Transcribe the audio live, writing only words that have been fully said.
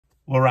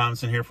Will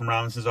Robinson here from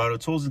Robinson's Auto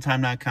Tools and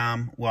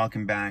Time.com.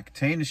 Welcome back.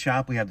 Today in the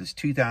shop, we have this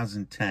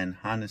 2010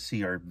 Honda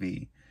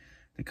CR-V.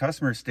 The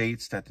customer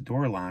states that the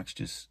door locks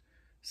just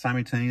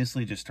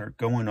simultaneously just start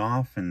going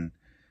off, and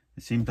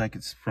it seems like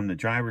it's from the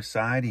driver's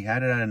side. He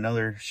had it at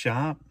another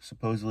shop.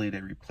 Supposedly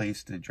they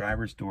replaced the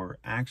driver's door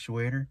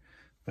actuator,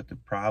 but the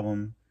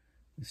problem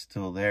is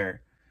still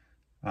there.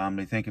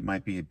 They think it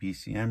might be a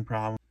BCM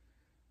problem.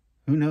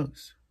 Who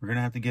knows? We're going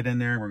to have to get in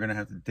there and we're going to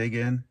have to dig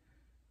in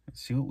and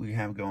see what we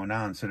have going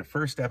on. So the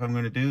first step I'm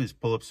going to do is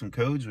pull up some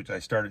codes, which I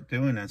started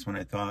doing. That's when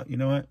I thought, you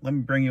know what, let me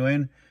bring you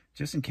in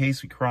just in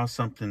case we cross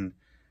something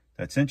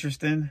that's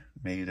interesting.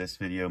 Maybe this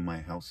video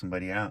might help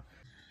somebody out.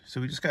 So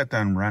we just got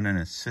done running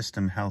a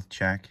system health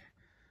check.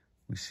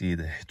 We see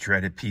the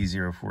dreaded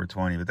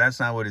P0420, but that's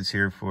not what it's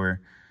here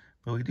for.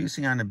 But we do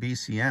see on the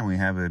BCM, we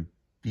have a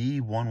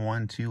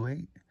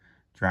B1128,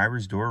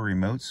 driver's door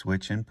remote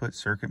switch input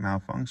circuit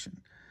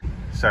malfunction.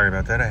 Sorry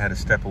about that, I had to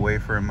step away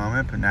for a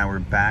moment, but now we're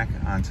back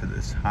onto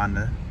this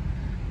Honda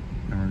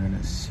and we're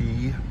gonna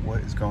see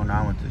what is going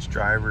on with this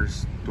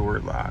driver's door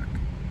lock.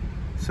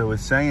 So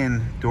it's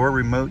saying door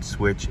remote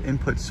switch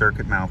input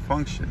circuit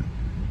malfunction,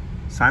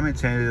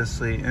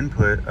 simultaneously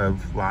input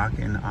of lock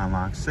and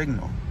unlock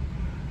signal.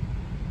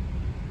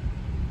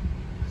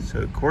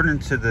 So according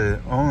to the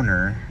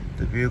owner,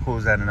 the vehicle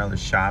was at another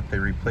shop. They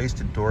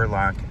replaced a door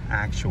lock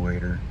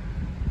actuator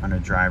on a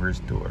driver's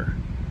door.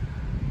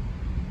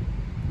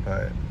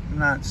 But I'm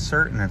not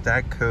certain if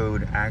that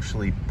code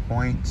actually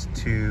points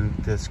to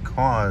this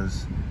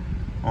cause,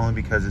 only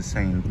because it's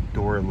saying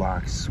door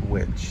lock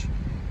switch.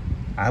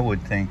 I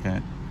would think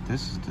that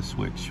this is the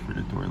switch for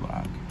the door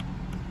lock.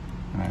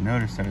 And I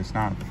noticed that it's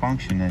not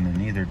functioning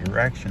in either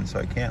direction, so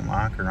I can't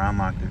lock or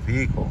unlock the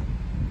vehicle.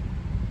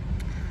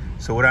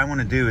 So what I want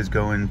to do is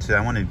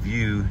I want to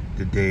view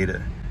the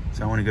data.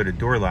 So I want to go to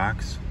door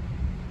locks,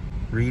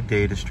 read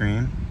data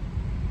stream.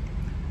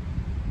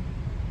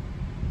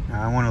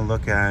 Now I want to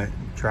look at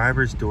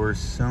driver's door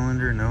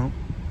cylinder, nope.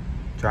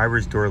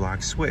 Driver's door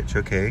lock switch,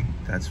 okay,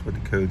 that's what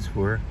the code's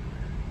for.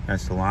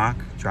 That's the lock,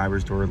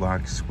 driver's door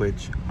lock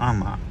switch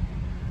unlock.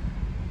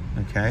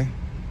 Okay,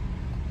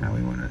 now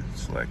we want to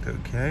select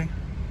okay.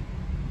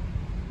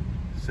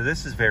 So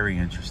this is very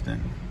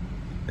interesting.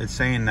 It's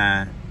saying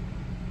that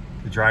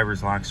the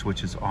driver's lock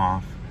switch is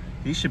off.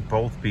 These should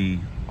both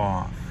be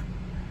off.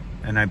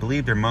 And I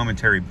believe they're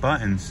momentary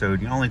buttons, so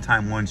the only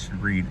time one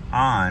should read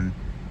on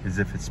is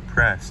if it's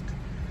pressed.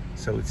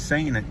 So it's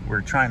saying that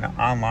we're trying to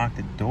unlock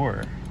the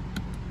door.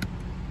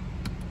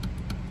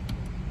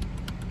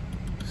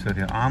 So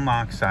the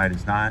unlock side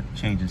is not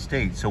changing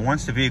state. So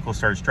once the vehicle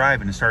starts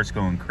driving, it starts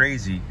going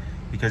crazy,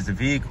 because the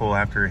vehicle,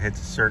 after it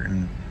hits a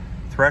certain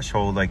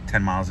threshold, like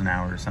 10 miles an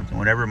hour or something,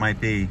 whatever it might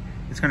be,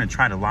 it's gonna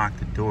try to lock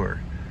the door.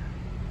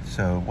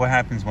 So what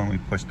happens when we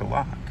push the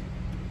lock?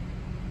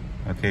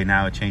 Okay,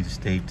 now it changes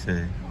state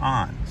to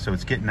on. So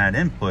it's getting that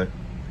input.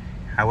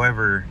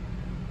 However,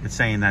 it's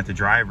saying that the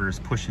driver is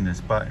pushing this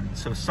button.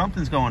 So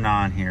something's going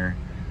on here,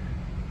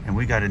 and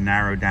we got to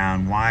narrow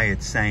down why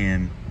it's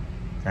saying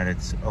that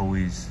it's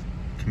always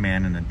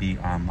commanding to be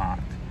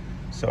unlocked.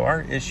 So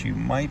our issue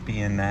might be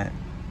in that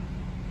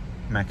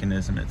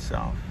mechanism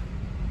itself,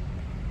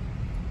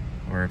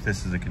 or if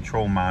this is a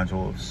control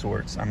module of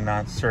sorts. I'm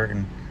not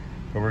certain,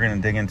 but we're going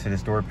to dig into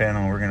this door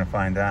panel and we're going to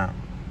find out.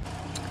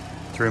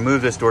 To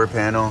remove this door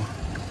panel,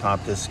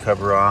 pop this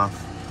cover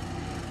off.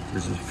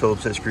 There's a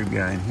Phillips head screw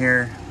behind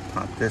here.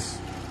 Pop this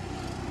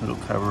little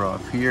cover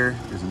off here.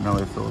 There's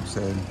another Phillips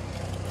head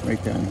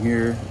right down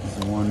here.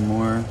 There's one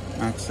more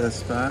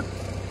access spot.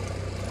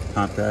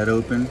 Pop that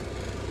open.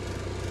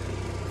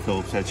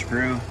 Phillips head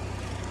screw.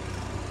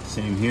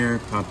 Same here.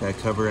 Pop that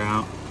cover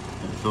out.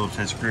 Phillips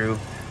head screw.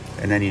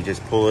 And then you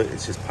just pull it.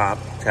 It's just pop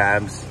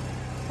tabs.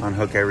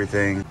 Unhook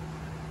everything.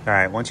 All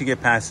right, once you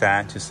get past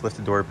that, just lift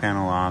the door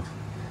panel off.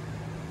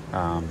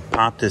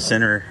 Pop this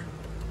inner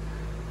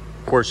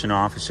portion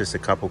off. It's just a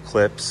couple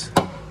clips.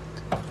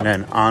 And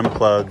then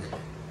unplug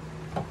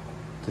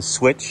the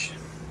switch.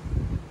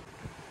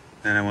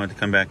 And I want to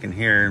come back in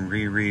here and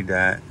reread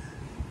that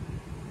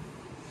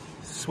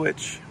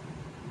switch.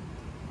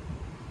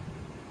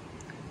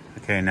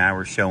 Okay, now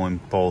we're showing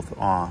both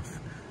off.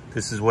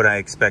 This is what I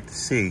expect to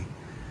see.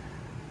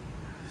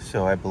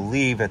 So I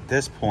believe at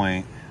this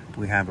point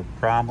we have a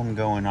problem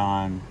going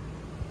on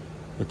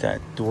with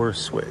that door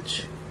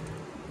switch.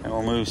 And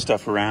we'll move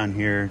stuff around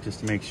here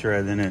just to make sure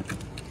I didn't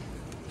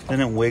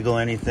wiggle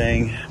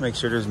anything. Make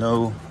sure there's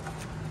no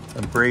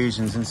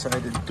abrasions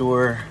inside the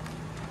door.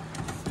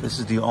 This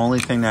is the only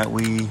thing that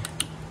we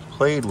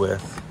played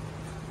with.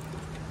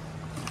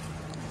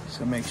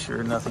 So make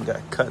sure nothing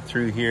got cut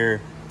through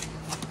here.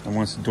 And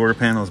once the door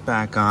panel is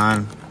back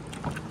on,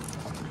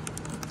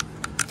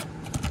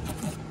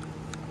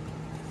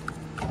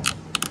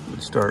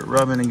 we start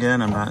rubbing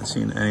again. I'm not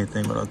seeing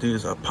anything. What I'll do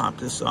is I'll pop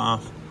this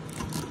off.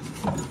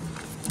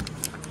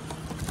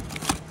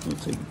 We'll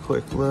take a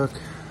quick look.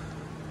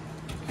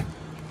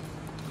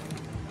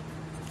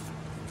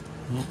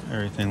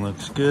 Everything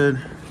looks good.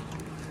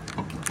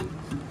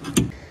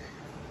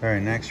 All right,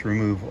 next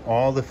remove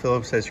all the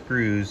Phillips head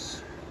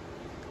screws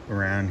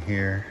around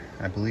here.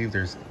 I believe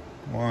there's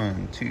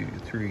 1, 2,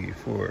 3,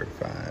 4,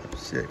 5,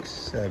 6,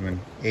 7,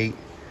 8.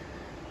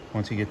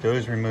 Once you get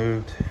those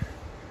removed,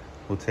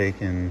 we'll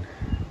take and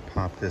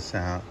pop this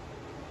out.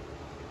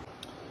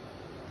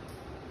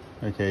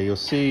 Okay, you'll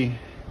see.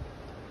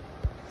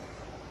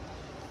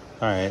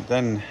 All right,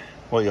 then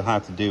what you'll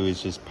have to do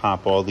is just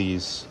pop all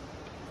these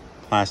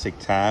plastic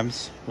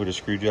tabs with a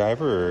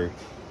screwdriver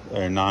or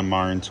a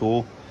non-marring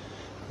tool.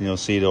 And you'll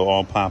see they'll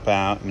all pop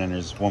out, and then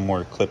there's one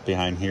more clip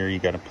behind here you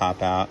got to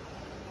pop out.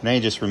 And then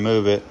you just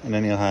remove it, and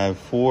then you'll have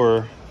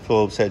 4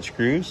 Phillips head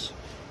screws.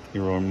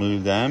 You will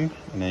remove them,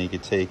 and then you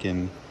can take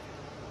and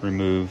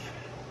remove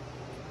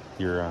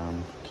your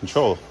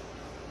control.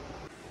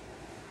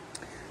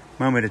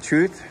 Moment of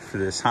truth for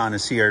this Honda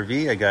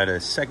CR-V. I got a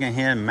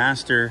secondhand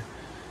master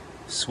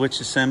switch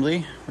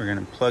assembly. We're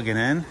gonna plug it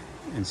in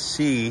and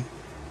see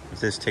if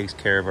this takes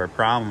care of our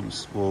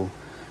problems. We'll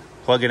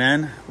plug it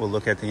in, we'll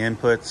look at the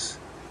inputs,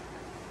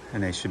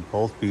 and they should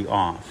both be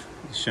off.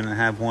 You shouldn't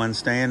have one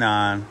staying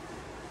on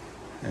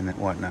and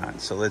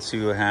whatnot. So let's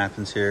see what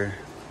happens here.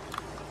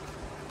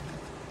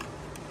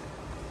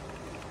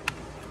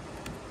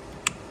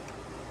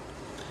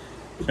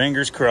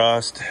 Fingers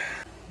crossed.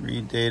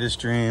 Read data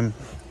stream.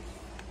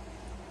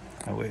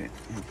 Oh wait,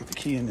 I'm gonna put the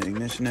key in the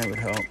ignition, that would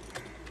help.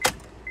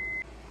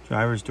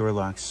 Driver's door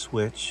lock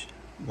switch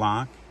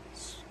lock.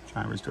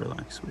 Driver's door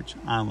lock switch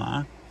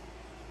unlock.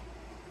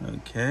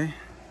 Okay.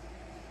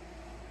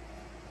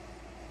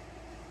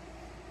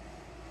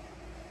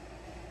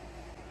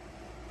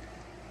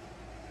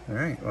 All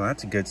right, well,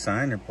 that's a good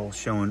sign. They're both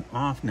showing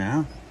off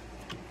now.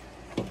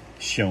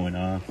 Showing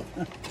off.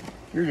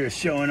 You're just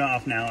showing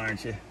off now,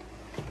 aren't you?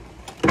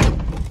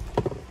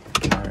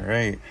 All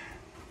right.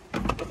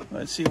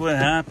 Let's see what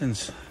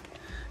happens.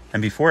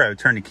 And before I would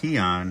turn the key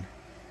on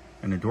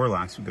and the door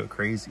locks would go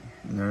crazy.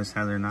 Notice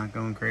how they're not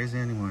going crazy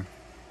anymore.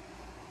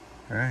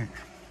 All right.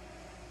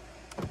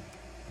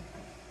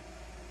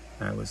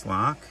 That was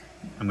lock.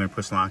 I'm going to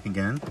push lock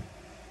again.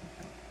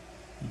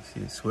 You see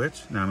the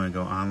switch. Now I'm going to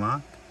go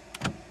unlock.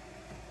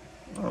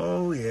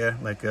 Oh yeah,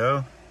 let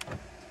go.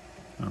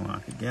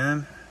 Unlock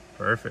again.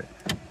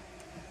 Perfect.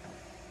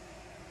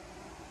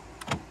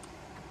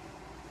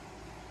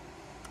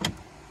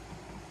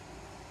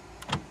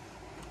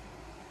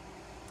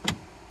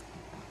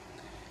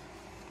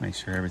 Make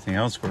sure everything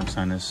else works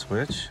on this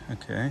switch.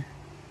 Okay.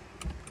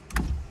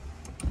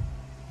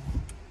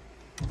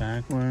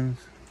 Back ones.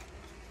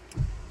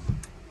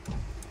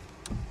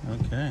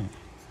 Okay.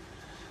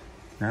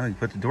 Now we can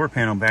put the door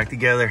panel back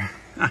together.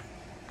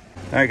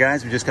 All right,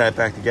 guys, we just got it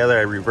back together.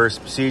 I reversed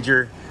the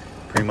procedure.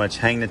 Pretty much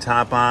hang the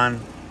top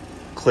on,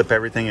 clip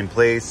everything in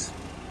place.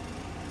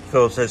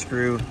 Phillips head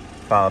screw,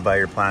 followed by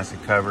your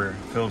plastic cover.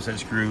 Phillips head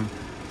screw,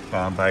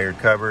 followed by your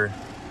cover.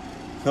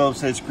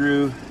 Phillips head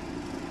screw,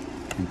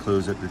 and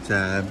close up your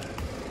tab.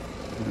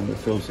 Another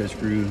Phillips head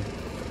screw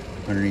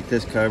underneath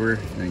this cover,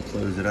 and then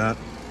close it up.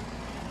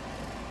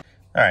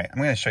 All right, I'm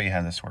gonna show you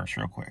how this works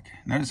real quick.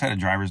 Notice how the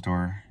driver's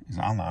door is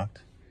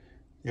unlocked.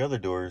 The other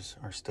doors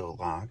are still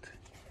locked.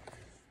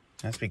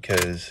 That's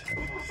because,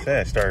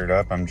 say I started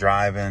up, I'm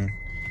driving.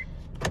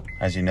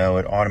 As you know,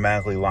 it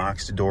automatically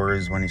locks the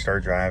doors when you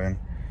start driving.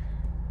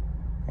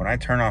 When I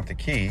turn off the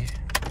key,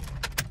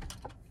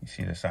 you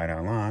see the side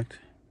unlocked,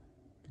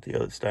 but the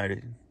other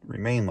side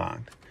remain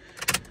locked.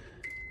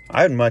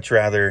 I'd much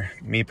rather,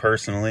 me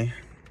personally,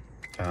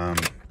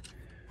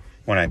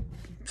 when I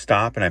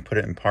stop and I put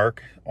it in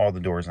park, all the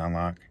doors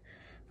unlock.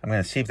 I'm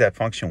gonna see if that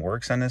function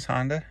works on this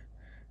Honda.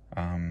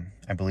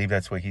 I believe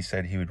that's what he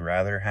said he would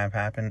rather have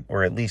happen,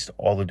 or at least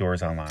all the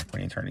doors unlock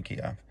when you turn the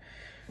key off.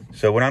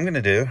 So what I'm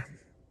gonna do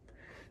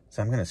is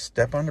I'm gonna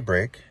step on the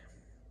brake.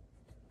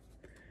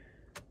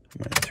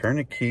 I'm gonna turn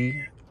the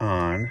key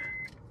on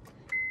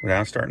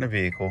without starting the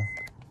vehicle.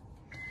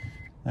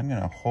 I'm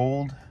gonna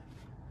hold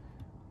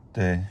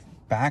the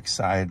back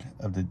side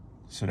of the,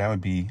 so that would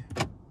be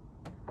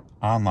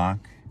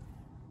unlock.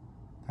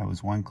 That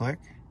was 1 click.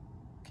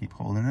 Keep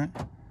holding it.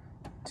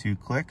 2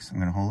 clicks. I'm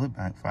gonna hold it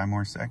back 5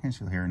 more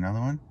seconds. You'll hear another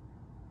one.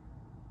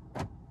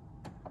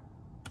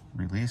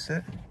 Release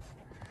it.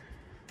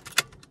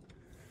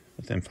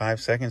 Within 5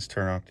 seconds,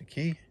 turn off the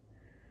key.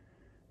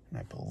 And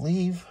I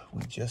believe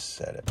we just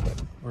set it,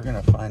 but we're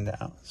gonna find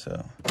out.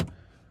 So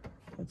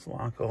let's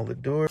lock all the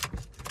doors.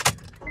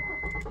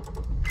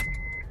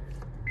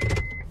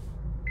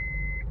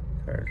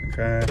 Cars and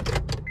drive.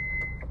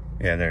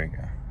 Yeah, there you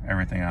go.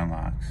 Everything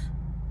unlocks.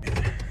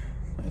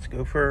 Let's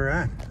go for a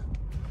ride.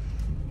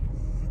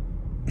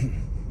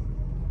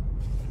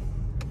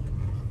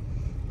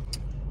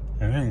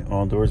 All right,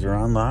 all doors are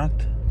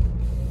unlocked.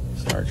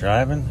 Start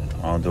driving.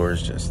 All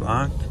doors just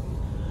locked.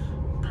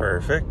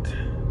 Perfect.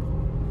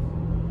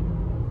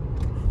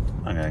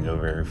 I'm gonna go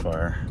very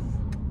far.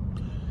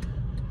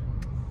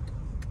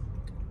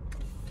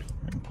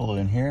 Pull it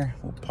in here.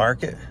 We'll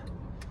park it.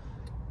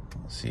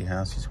 We'll see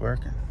how this is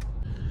working.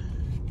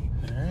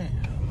 All right,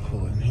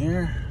 pull it in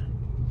here.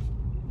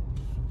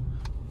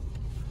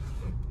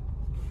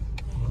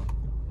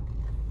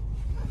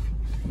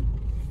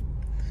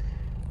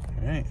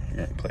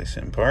 And place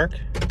it in park.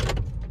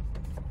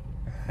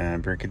 And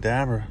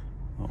abracadabra.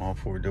 All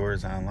 4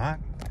 doors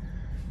unlocked.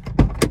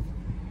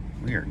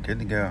 We are good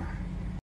to go.